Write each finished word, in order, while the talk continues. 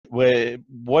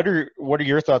What are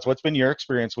your thoughts? What's been your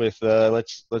experience with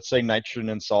let's say nitrogen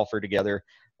and sulfur together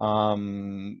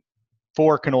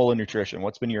for canola nutrition?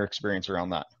 What's been your experience around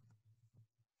that?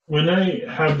 When I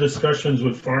have discussions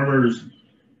with farmers,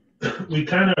 we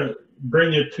kind of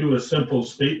bring it to a simple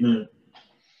statement.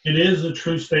 It is a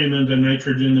true statement that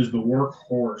nitrogen is the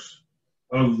workhorse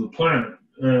of the plant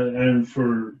and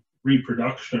for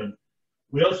reproduction.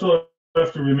 We also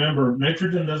have to remember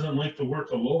nitrogen doesn't like to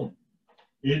work alone.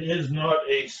 It is not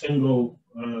a single,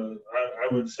 I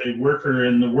would say, worker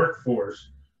in the workforce.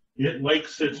 It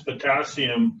likes its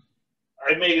potassium.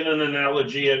 I make an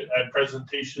analogy at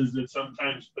presentations that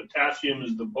sometimes potassium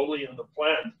is the bully in the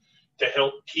plant to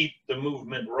help keep the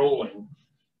movement rolling.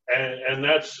 And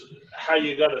that's how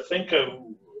you got to think of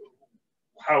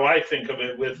how I think of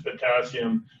it with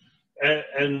potassium.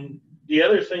 And the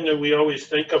other thing that we always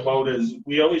think about is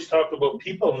we always talk about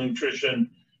people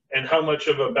nutrition and how much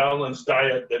of a balanced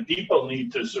diet that people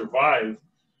need to survive.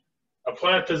 A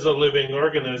plant is a living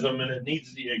organism and it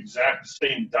needs the exact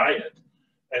same diet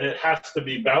and it has to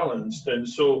be balanced. And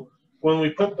so when we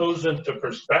put those into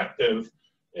perspective,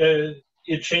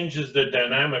 it changes the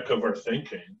dynamic of our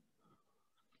thinking.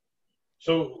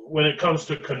 So when it comes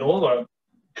to canola,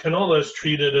 canola is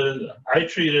treated as, I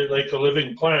treat it like a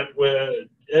living plant where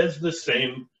it's the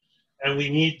same, and we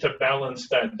need to balance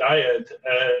that diet,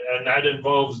 and that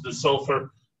involves the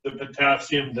sulfur, the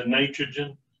potassium, the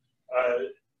nitrogen,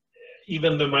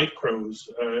 even the micros,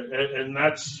 and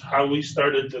that's how we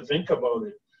started to think about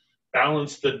it.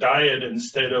 Balance the diet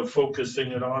instead of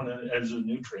focusing it on as a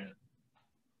nutrient.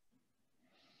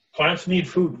 Plants need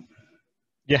food.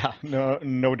 Yeah,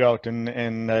 no doubt,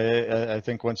 and I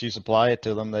think once you supply it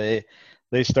to them, they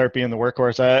start being the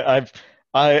workhorse.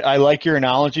 I like your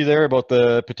analogy there about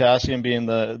the potassium being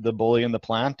the bully in the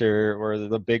plant, or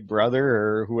the big brother,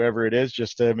 or whoever it is,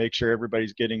 just to make sure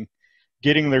everybody's getting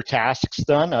their tasks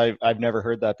done. I've never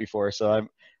heard that before, so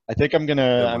I think I'm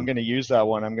gonna use that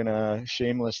one. I'm gonna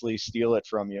shamelessly steal it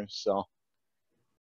from you. So